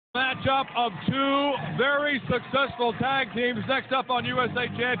Matchup of two very successful tag teams. Next up on USA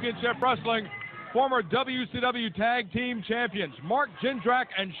Championship Wrestling, former WCW Tag Team Champions Marco Jindrak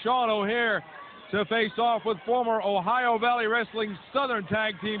and Sean O'Haire to face off with former Ohio Valley Wrestling Southern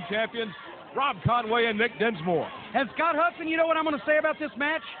Tag Team Champions Rob Conway and Nick Dinsmore. And Scott Hudson, you know what I'm going to say about this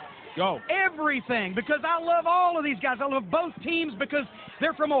match? Go. Everything, because I love all of these guys. I love both teams because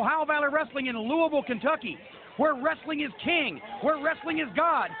they're from Ohio Valley Wrestling in Louisville, Kentucky, where wrestling is king, where wrestling is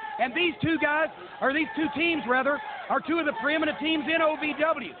God. And these two guys, or these two teams rather, are two of the preeminent teams in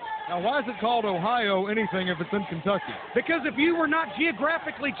OVW. Now, why is it called Ohio anything if it's in Kentucky? Because if you were not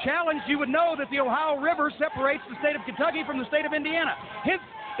geographically challenged, you would know that the Ohio River separates the state of Kentucky from the state of Indiana. Hence,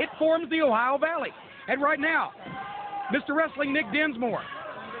 it forms the Ohio Valley. And right now, Mr. Wrestling Nick Dinsmore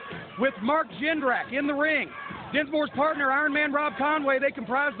with Marco Jindrak in the ring. Dinsmore's partner, Iron Man Rob Conway, they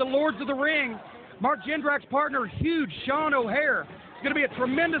comprise the Lords of the Ring. Marco Jindrak's partner, huge Sean O'Haire. It's going to be a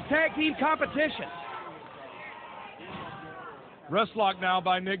tremendous tag team competition. Wrestlock now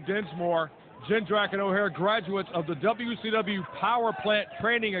by Nick Dinsmore. Jindrak and O'Haire, graduates of the WCW Power Plant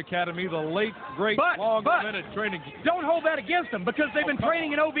Training Academy, the late, great, long-minute training. Don't hold that against them, because they've been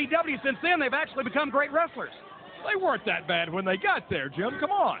training in OVW since then. They've actually become great wrestlers. They weren't that bad when they got there, Jim. Come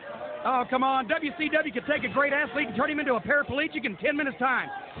on. Oh, come on. WCW could take a great athlete and turn him into a paraplegic in 10 minutes' time.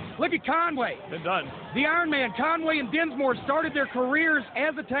 Look at Conway. Been done. The Iron Man, Conway and Dinsmore, started their careers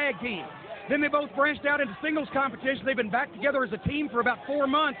as a tag team. Then they both branched out into singles competition. They've been back together as a team for about 4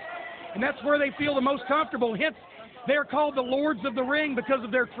 months, and that's where they feel the most comfortable. Hence, they're called the Lords of the Ring because of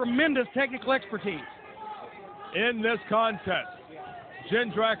their tremendous technical expertise. In this contest,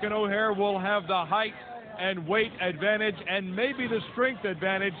 Jindrak and O'Haire will have the height and weight advantage and maybe the strength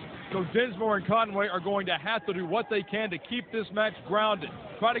advantage, so Dinsmore and Conway are going to have to do what they can to keep this match grounded,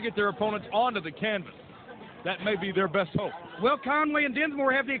 try to get their opponents onto the canvas. That may be their best hope. Well, Conway and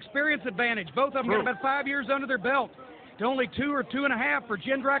Dinsmore have the experience advantage. Both of them got about 5 years under their belt, to only 2 or 2.5 for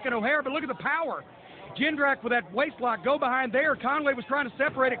Jindrak and O'Haire, but look at the power. Jindrak with that waist lock, go behind there. Conway was trying to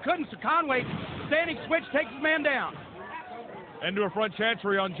separate it, couldn't, so Conway, standing switch, takes his man down. Into a front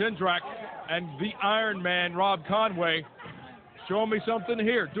chancery on Jindrak, and the Iron Man, Rob Conway, showing me something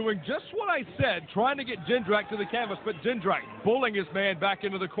here, doing just what I said, trying to get Jindrak to the canvas, but Jindrak bullying his man back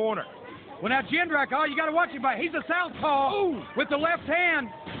into the corner. Well, now Jindrak, oh, you got to watch him, but he's a southpaw with the left hand.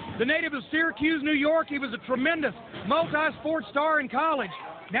 The native of Syracuse, New York. He was a tremendous multi-sport star in college.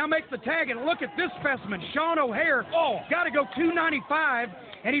 Now makes the tag, and look at this specimen, Sean O'Haire. Oh, got to go 295,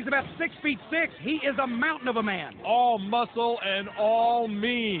 and he's about 6'6". He is a mountain of a man. All muscle and all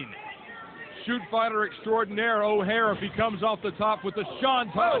mean. Shoot fighter extraordinaire O'Haire, if he comes off the top with the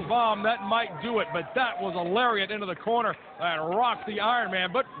Sean Tyler bomb, that might do it, but that was a lariat into the corner and rocked the Iron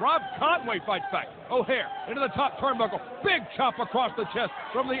Man, but Rob Conway fights back. O'Haire into the top turnbuckle, big chop across the chest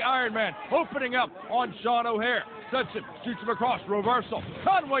from the Iron Man, opening up on Sean O'Haire. Sets him, shoots him across, reversal.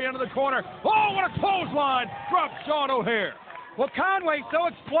 Conway into the corner. Oh, what a clothesline! Drops Sean O'Haire. Well, Conway so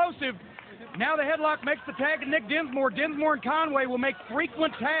explosive. Now the headlock makes the tag to Nick Dinsmore. Dinsmore and Conway will make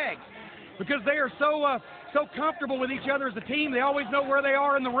frequent tags because they are so comfortable with each other as a team. They always know where they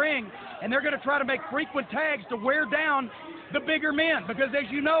are in the ring, and they're going to try to make frequent tags to wear down the bigger men. Because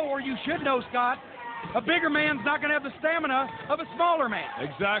as you know, or you should know, Scott, a bigger man's not going to have the stamina of a smaller man.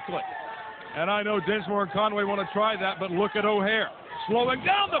 Exactly. And I know Dinsmore and Conway want to try that, but look at O'Haire. Slowing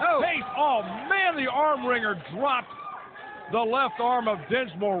down the pace. Oh, man, the arm wringer dropped the left arm of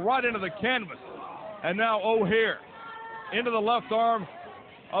Dinsmore right into the canvas. And now O'Haire into the left arm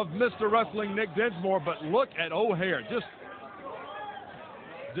of Mr. Wrestling Nick Dinsmore. But look at O'Haire just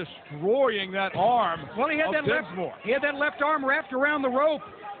destroying that arm of Dinsmore. He had that left arm wrapped around the rope.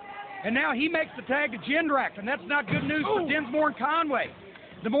 And now he makes the tag to Jindrak, and that's not good news for Dinsmore and Conway.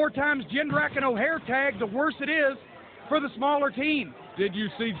 The more times Jindrak and O'Haire tag, the worse it is for the smaller team. Did you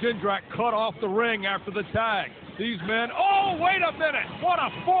see Jindrak cut off the ring after the tag? These men, oh, wait a minute. What a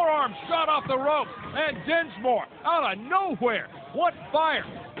forearm shot off the rope. And Dinsmore, out of nowhere. What fire.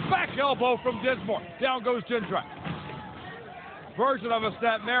 Back elbow from Dinsmore. Down goes Jindrak. Version of a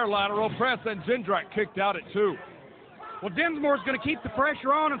snapmare lateral press, and Jindrak kicked out at 2. Well, Dinsmore's going to keep the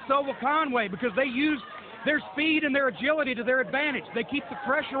pressure on, and so will Conway, because they use their speed and their agility to their advantage. They keep the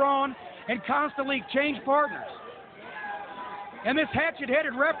pressure on and constantly change partners. And this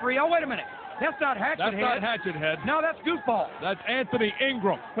hatchet-headed referee, oh, wait a minute. That's not Hatchet-Head. That's not Hatchet-Head. No, that's Goofball. That's Anthony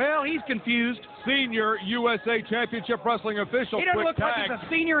Ingram. Well, he's confused. Senior USA Championship Wrestling official. He doesn't look like he's a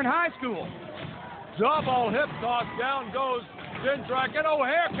senior in high school. Double hip toss, down goes Jindrak, and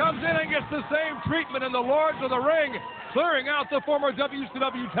O'Haire comes in and gets the same treatment in the Lords of the Ring, clearing out the former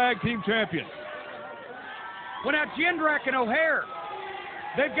WCW Tag Team Champions. Well, now Jindrak and O'Haire,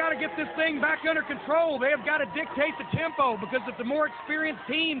 They've got to get this thing back under control. They have got to dictate the tempo, because if the more experienced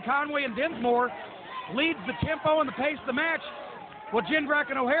team, Conway and Dinsmore, leads the tempo and the pace of the match, well, Jindrak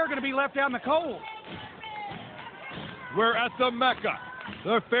and O'Hare are going to be left out in the cold. We're at the Mecca,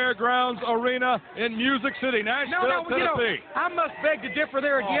 the Fairgrounds Arena in Music City, Nashville, Tennessee. I must beg to differ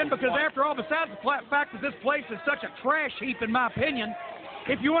there again, because after all, besides the fact that this place is such a trash heap, in my opinion,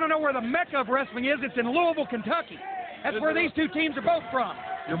 if you want to know where the Mecca of wrestling is, it's in Louisville, Kentucky. That's where these two teams are both from.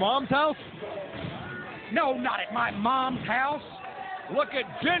 Your mom's house? No, not at my mom's house. Look at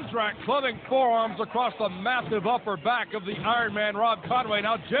Jindrak clubbing forearms across the massive upper back of the Iron Man, Rob Conway.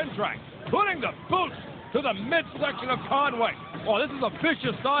 Now Jindrak putting the boots to the midsection of Conway. Oh, this is a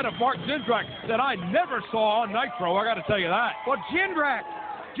vicious side of Mark Jindrak that I never saw on Nitro, I got to tell you that. Well, Jindrak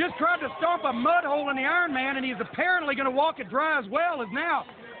just tried to stomp a mud hole in the Iron Man, and he's apparently going to walk it dry as well, as now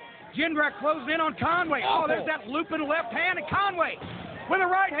Jindrak closes in on Conway. Oh, there's that loop in the left hand, and Conway with a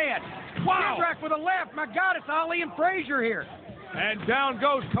right hand. Wow. Jindrak with a left. My God, it's Ali and Frazier here. And down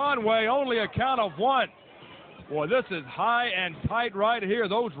goes Conway, only a count of one. Boy, this is high and tight right here.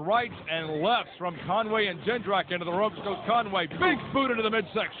 Those rights and lefts from Conway and Jindrak into the ropes goes Conway. Big boot into the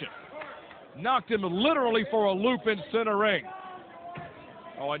midsection. Knocked him literally for a loop in center ring.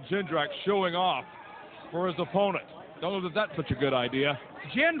 Oh, and Jindrak showing off for his opponent. Don't know that that's such a good idea.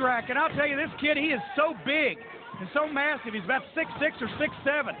 Jindrak, and I'll tell you, this kid, he is so big and so massive. He's about 6'6" or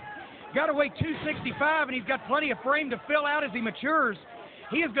 6'7". Got to weigh 265, and he's got plenty of frame to fill out as he matures.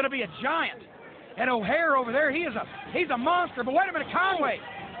 He is going to be a giant. And O'Hare over there, he's a monster. But wait a minute, Conway,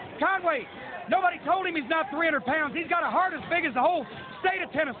 nobody told him he's not 300 pounds. He's got a heart as big as the whole state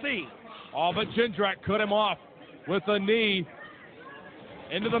of Tennessee. Oh, but Jindrak cut him off with a knee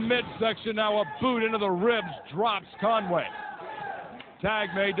into the midsection. Now a boot into the ribs drops Conway. Tag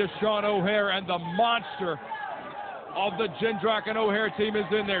made to Sean O'Hare, and the monster of the Jindrak and O'Hare team is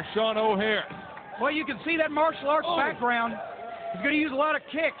in there, Sean O'Hare. Well, you can see that martial arts background. He's going to use a lot of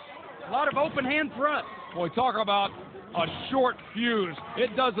kicks, a lot of open hand thrusts. Boy, talk about a short fuse.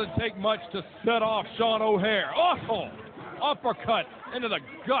 It doesn't take much to set off Sean O'Hare. Oh, uppercut into the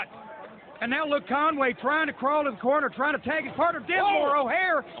gut. And now look, Conway trying to crawl to the corner, trying to tag his partner. Dinsmore.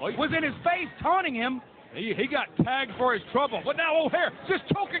 O'Hare was in his face, taunting him. He got tagged for his trouble. But now O'Hare just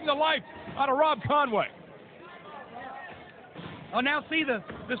choking the life out of Rob Conway. Oh, now see, the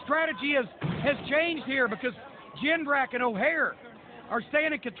strategy has changed here, because Jindrak and O'Hare are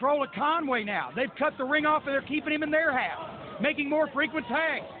staying in control of Conway now. They've cut the ring off, and they're keeping him in their half, making more frequent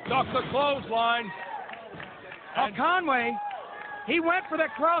tags. Duck the clothesline. And Conway, he went for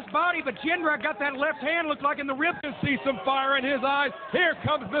that cross body, but Jindrak got that left hand, looked like in the rib. You see some fire in his eyes. Here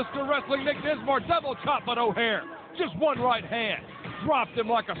comes Mr. Wrestling Nick Dinsmore. Double chop on O'Hare. Just one right hand. Dropped him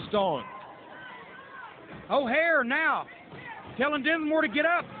like a stone. O'Hare now telling Dinsmore to get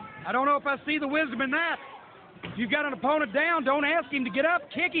up. I don't know if I see the wisdom in that. If you've got an opponent down, don't ask him to get up.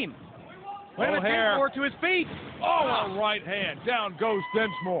 Kick him. O'Hare Dinsmore to his feet. Oh, a right hand. Down goes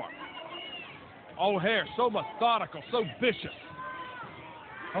Dinsmore. O'Hare so methodical, so vicious.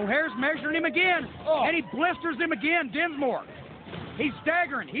 O'Hare's measuring him again, and he blisters him again, Dinsmore. He's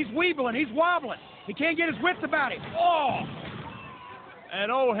staggering, he's weebling, he's wobbling. He can't get his wits about him. Oh! And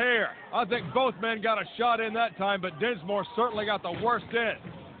O'Hare, I think both men got a shot in that time, but Dinsmore certainly got the worst in.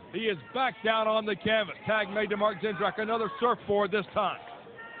 He is back down on the canvas. Tag made to Mark Jindrak, another surfboard this time.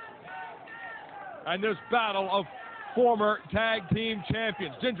 And this battle of former tag team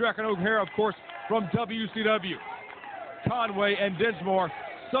champions. Jindrak and O'Hare, of course, from WCW. Conway and Dinsmore,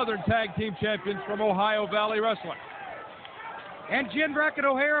 Southern Tag Team Champions from Ohio Valley Wrestling. And Jindrak and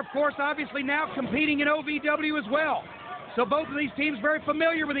O'Hare, of course, obviously now competing in OVW as well. So both of these teams very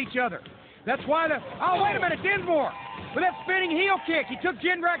familiar with each other. That's why oh, wait a minute, Dinsmore with that spinning heel kick. He took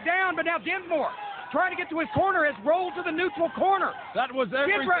Jindrak down, but now Dinsmore trying to get to his corner has rolled to the neutral corner. That was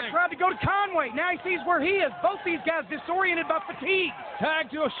everything. Jindrak tried to go to Conway. Now he sees where he is. Both these guys disoriented by fatigue.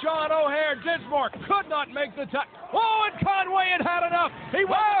 Tag to Sean O'Hare. Dinsmore could not make the tag. Oh, and Conway had had enough. He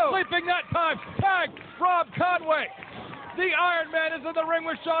wasn't sleeping that time. Tag, Rob Conway. The Iron Man is in the ring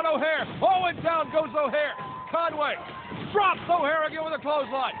with Sean O'Hare. Oh, and down goes O'Hare. Conway drops O'Hare again with a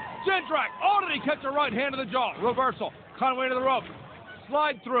clothesline. Jindrak, did he catch a right hand to the jaw? Reversal. Conway to the rope.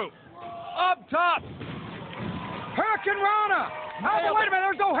 Slide through. Up top. Hurricane Rana. Oh, wait a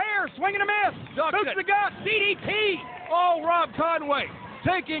minute. There's O'Hare swinging a miss. Boots the gut. DDT. Oh, Rob Conway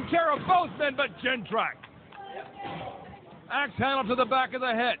taking care of both men, but Jindrak. Axe handle to the back of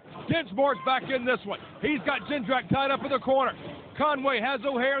the head. Dinsmore's back in this one. He's got Jindrak tied up in the corner. Conway has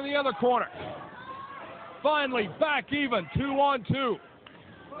O'Hare in the other corner. Finally, back even, 2-on-2.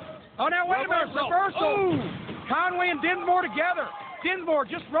 Oh, now wait a minute, reversal. Conway and Dinsmore together. Dinsmore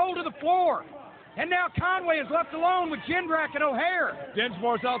just rolled to the floor. And now Conway is left alone with Jindrak and O'Hare.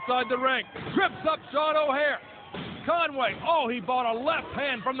 Dinsmore's outside the ring. Trips up Sean O'Hare. Conway, oh, he bought a left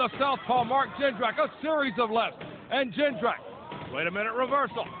hand from the southpaw Mark Jindrak. A series of lefts. And Jindrak, wait a minute,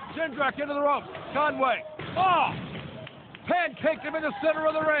 reversal. Jindrak into the ropes. Conway, oh, pancaked him in the center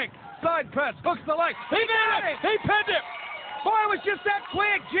of the ring. Side press, hooks the leg. He did it! He pinned him! Boy, it was just that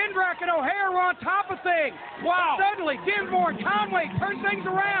quick. Jindrak and O'Hare were on top of things. Wow. Suddenly, Dinsmore and Conway turned things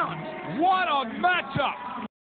around. What a matchup!